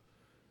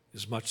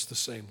is much the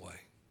same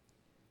way.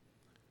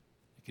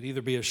 It can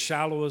either be as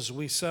shallow as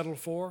we settle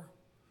for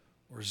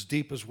or as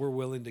deep as we're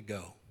willing to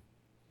go.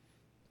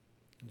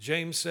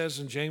 James says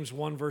in James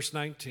 1, verse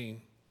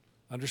 19,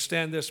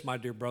 understand this, my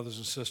dear brothers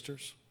and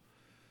sisters.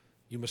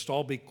 You must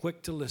all be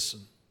quick to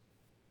listen,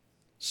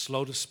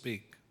 slow to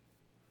speak,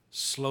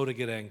 slow to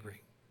get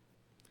angry.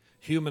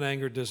 Human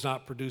anger does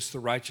not produce the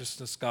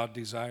righteousness God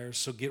desires,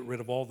 so get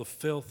rid of all the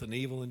filth and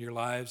evil in your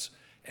lives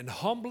and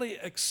humbly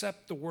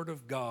accept the Word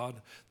of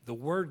God, the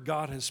Word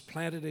God has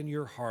planted in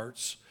your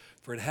hearts,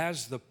 for it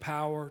has the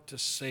power to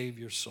save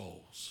your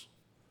souls.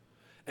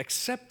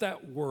 Accept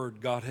that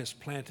Word God has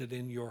planted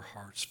in your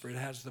hearts, for it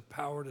has the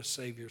power to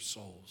save your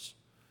souls.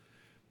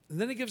 And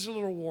then He gives a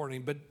little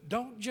warning, but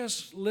don't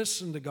just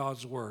listen to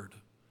God's Word.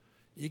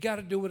 You got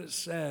to do what it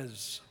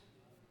says.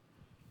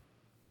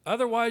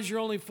 Otherwise, you're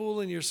only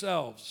fooling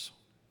yourselves.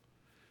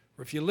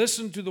 Or if you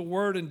listen to the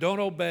Word and don't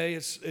obey,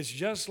 it's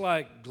just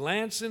like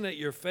glancing at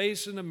your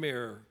face in a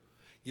mirror.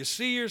 You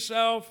see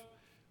yourself,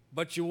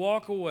 but you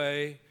walk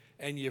away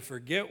and you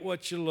forget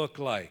what you look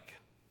like.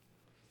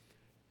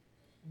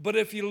 But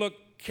if you look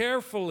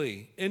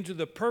carefully into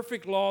the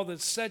perfect law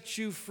that sets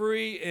you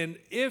free, and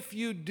if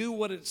you do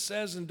what it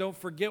says and don't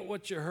forget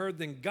what you heard,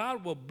 then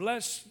God will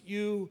bless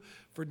you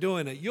for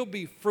doing it. You'll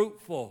be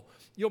fruitful.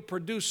 You'll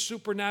produce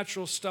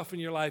supernatural stuff in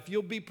your life.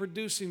 You'll be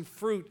producing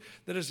fruit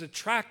that is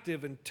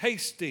attractive and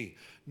tasty,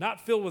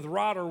 not filled with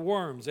rot or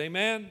worms.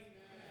 Amen?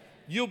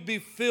 You'll be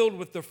filled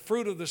with the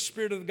fruit of the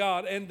Spirit of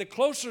God. And the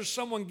closer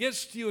someone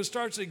gets to you and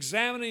starts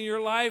examining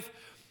your life,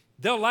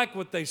 they'll like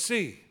what they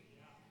see.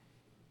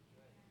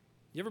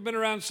 You ever been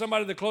around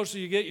somebody, the closer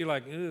you get, you're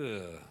like,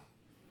 ugh.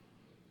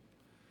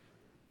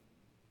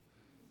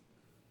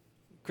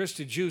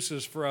 Christy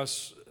juices for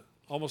us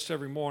almost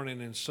every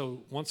morning, and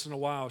so once in a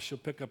while she'll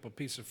pick up a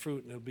piece of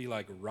fruit and it'll be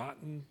like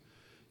rotten.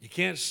 You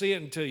can't see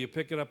it until you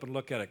pick it up and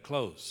look at it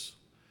close.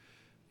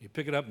 You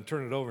pick it up and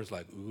turn it over, it's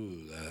like,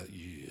 ooh,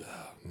 yeah,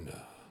 no.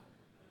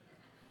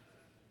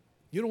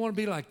 You don't want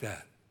to be like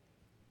that.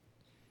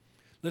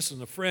 Listen,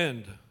 a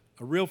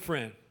real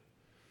friend,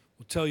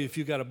 will tell you if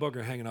you got a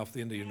booger hanging off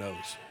the end of your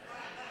nose.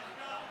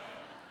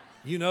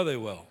 You know they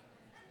will.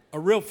 A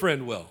real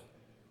friend will.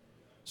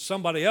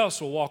 Somebody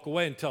else will walk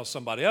away and tell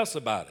somebody else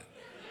about it.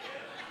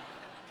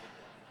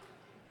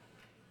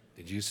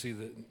 Did you see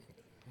that?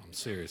 I'm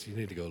serious. You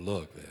need to go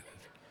look, man.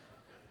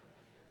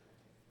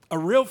 A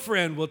real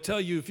friend will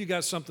tell you if you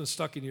got something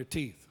stuck in your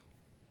teeth.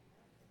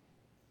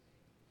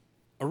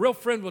 A real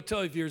friend will tell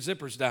you if your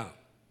zipper's down.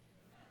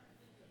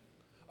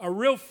 A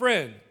real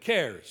friend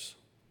cares.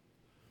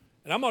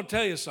 And I'm going to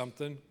tell you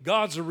something.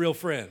 God's a real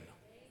friend.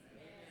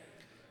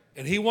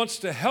 And he wants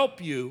to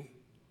help you.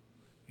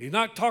 He's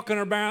not talking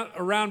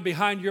around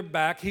behind your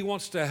back. He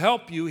wants to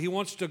help you. He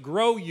wants to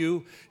grow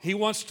you. He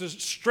wants to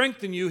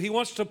strengthen you. He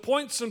wants to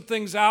point some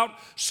things out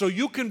so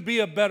you can be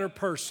a better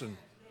person,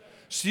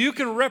 so you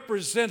can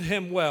represent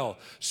him well,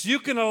 so you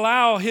can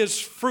allow his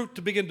fruit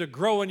to begin to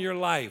grow in your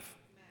life.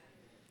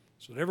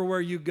 So that everywhere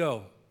you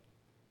go,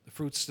 the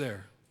fruit's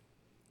there,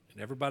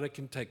 and everybody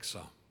can take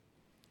some.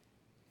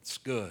 It's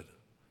good.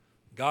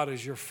 God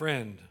is your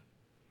friend.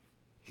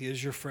 He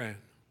is your friend.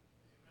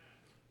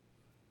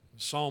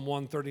 Psalm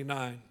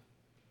 139,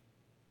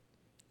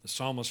 the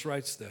psalmist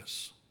writes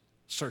this: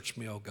 search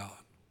me, O God.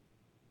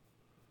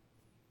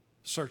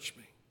 Search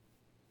me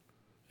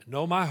and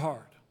know my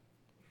heart.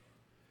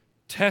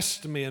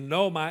 Test me and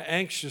know my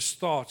anxious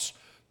thoughts.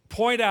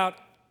 Point out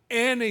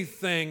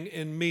anything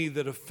in me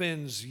that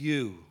offends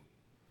you,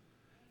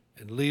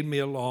 and lead me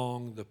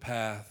along the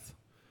path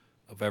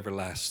of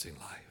everlasting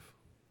life.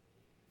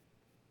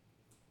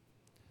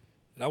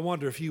 And I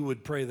wonder if you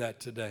would pray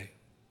that today.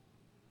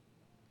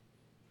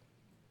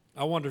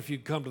 I wonder if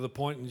you'd come to the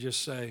point and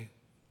just say,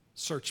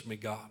 search me,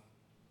 God.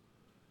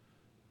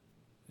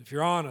 If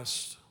you're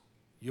honest,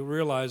 you'll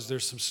realize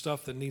there's some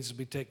stuff that needs to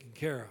be taken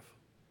care of.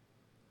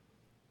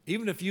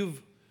 Even if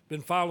you've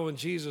been following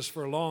Jesus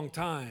for a long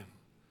time,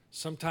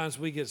 sometimes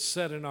we get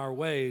set in our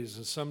ways,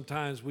 and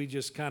sometimes we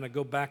just kind of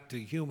go back to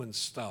human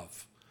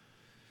stuff.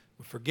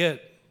 We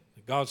forget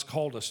that God's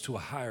called us to a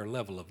higher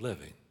level of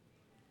living.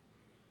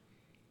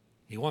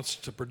 He wants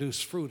to produce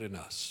fruit in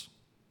us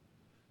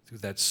through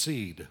that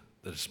seed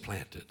that is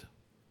planted.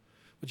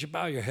 Would you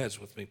bow your heads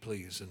with me,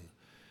 please?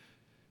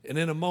 And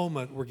in a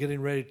moment, we're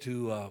getting ready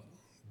to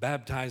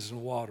baptize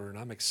in water, and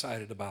I'm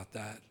excited about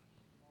that.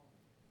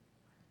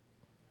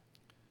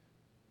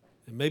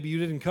 And maybe you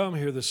didn't come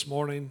here this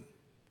morning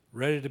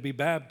ready to be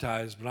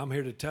baptized, but I'm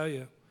here to tell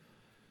you,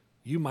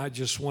 you might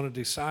just want to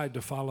decide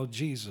to follow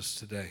Jesus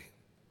today.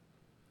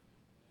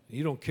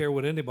 You don't care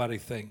what anybody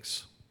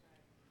thinks.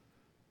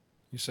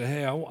 You say,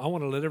 hey, I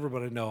want to let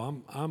everybody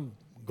know I'm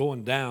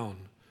going down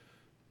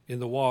in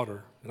the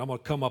water, and I'm going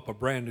to come up a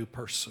brand new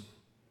person.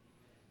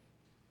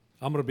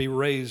 I'm going to be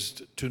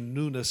raised to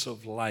newness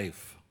of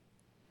life.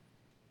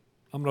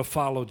 I'm going to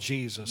follow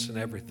Jesus in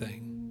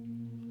everything.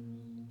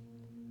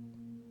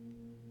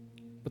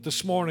 But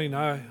this morning,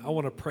 I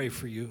want to pray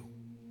for you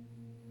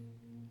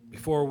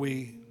before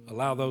we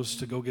allow those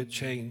to go get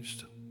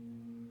changed.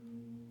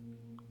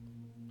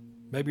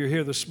 Maybe you're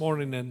here this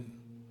morning and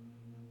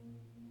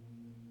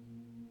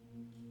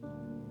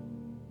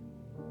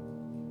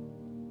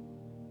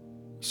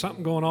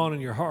something going on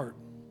in your heart,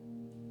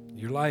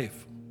 your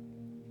life.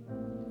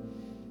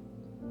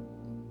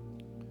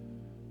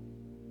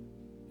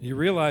 You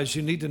realize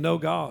you need to know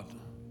God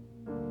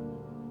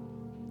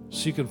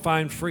so you can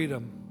find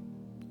freedom,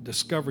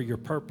 discover your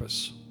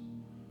purpose,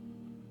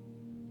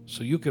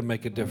 so you can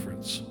make a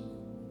difference.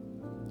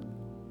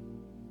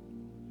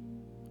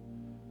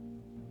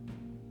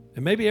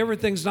 And maybe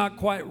everything's not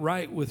quite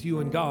right with you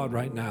and God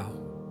right now.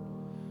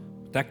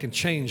 That can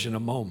change in a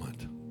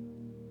moment.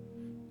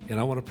 And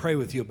I want to pray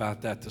with you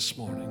about that this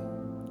morning.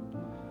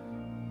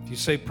 If you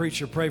say,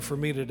 preacher, pray for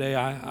me today,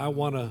 I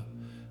want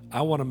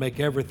to make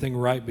everything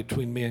right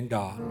between me and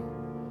God.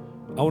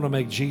 I want to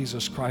make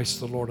Jesus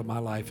Christ the Lord of my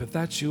life. If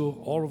that's you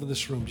all over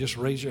this room, just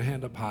raise your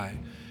hand up high.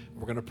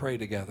 We're going to pray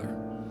together.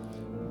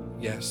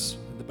 Yes.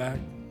 In the back?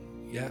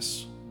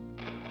 Yes.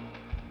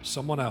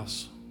 Someone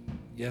else?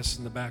 Yes,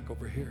 in the back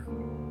over here.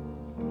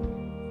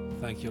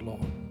 Thank you,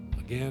 Lord.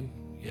 Again?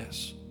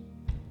 Yes.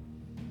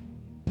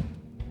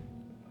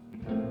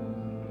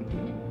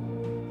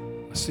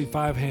 I see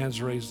 5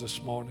 hands raised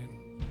this morning.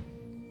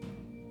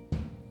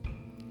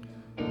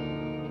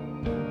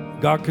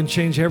 God can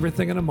change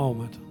everything in a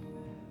moment.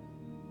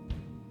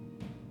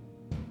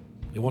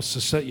 He wants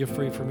to set you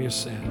free from your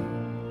sin.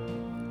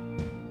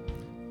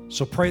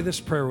 So pray this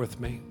prayer with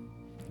me.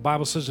 The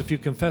Bible says if you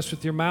confess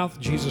with your mouth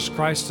Jesus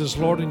Christ is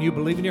Lord and you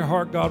believe in your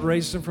heart God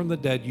raised him from the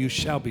dead, you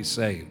shall be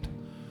saved.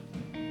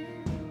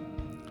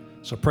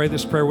 So pray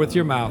this prayer with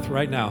your mouth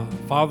right now.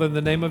 Father, in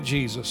the name of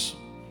Jesus,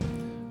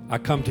 I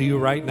come to you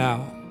right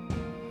now,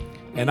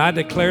 and I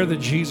declare that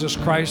Jesus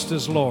Christ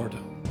is Lord,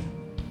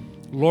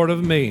 Lord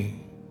of me.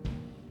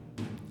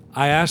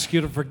 I ask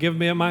you to forgive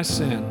me of my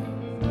sin,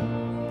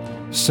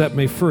 set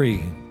me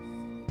free,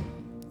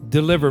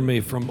 deliver me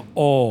from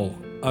all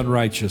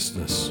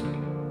unrighteousness.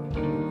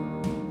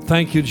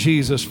 Thank you,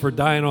 Jesus, for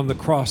dying on the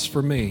cross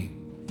for me.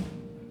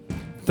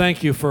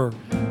 Thank you for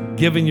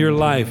giving your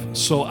life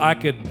so I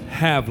could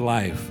have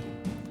life.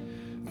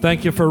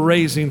 Thank you for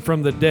raising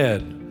from the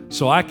dead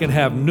so I can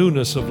have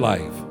newness of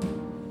life.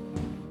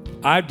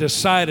 I've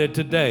decided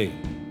today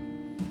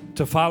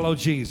to follow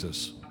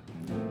Jesus,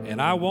 and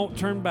I won't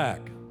turn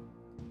back.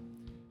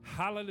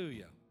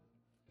 Hallelujah.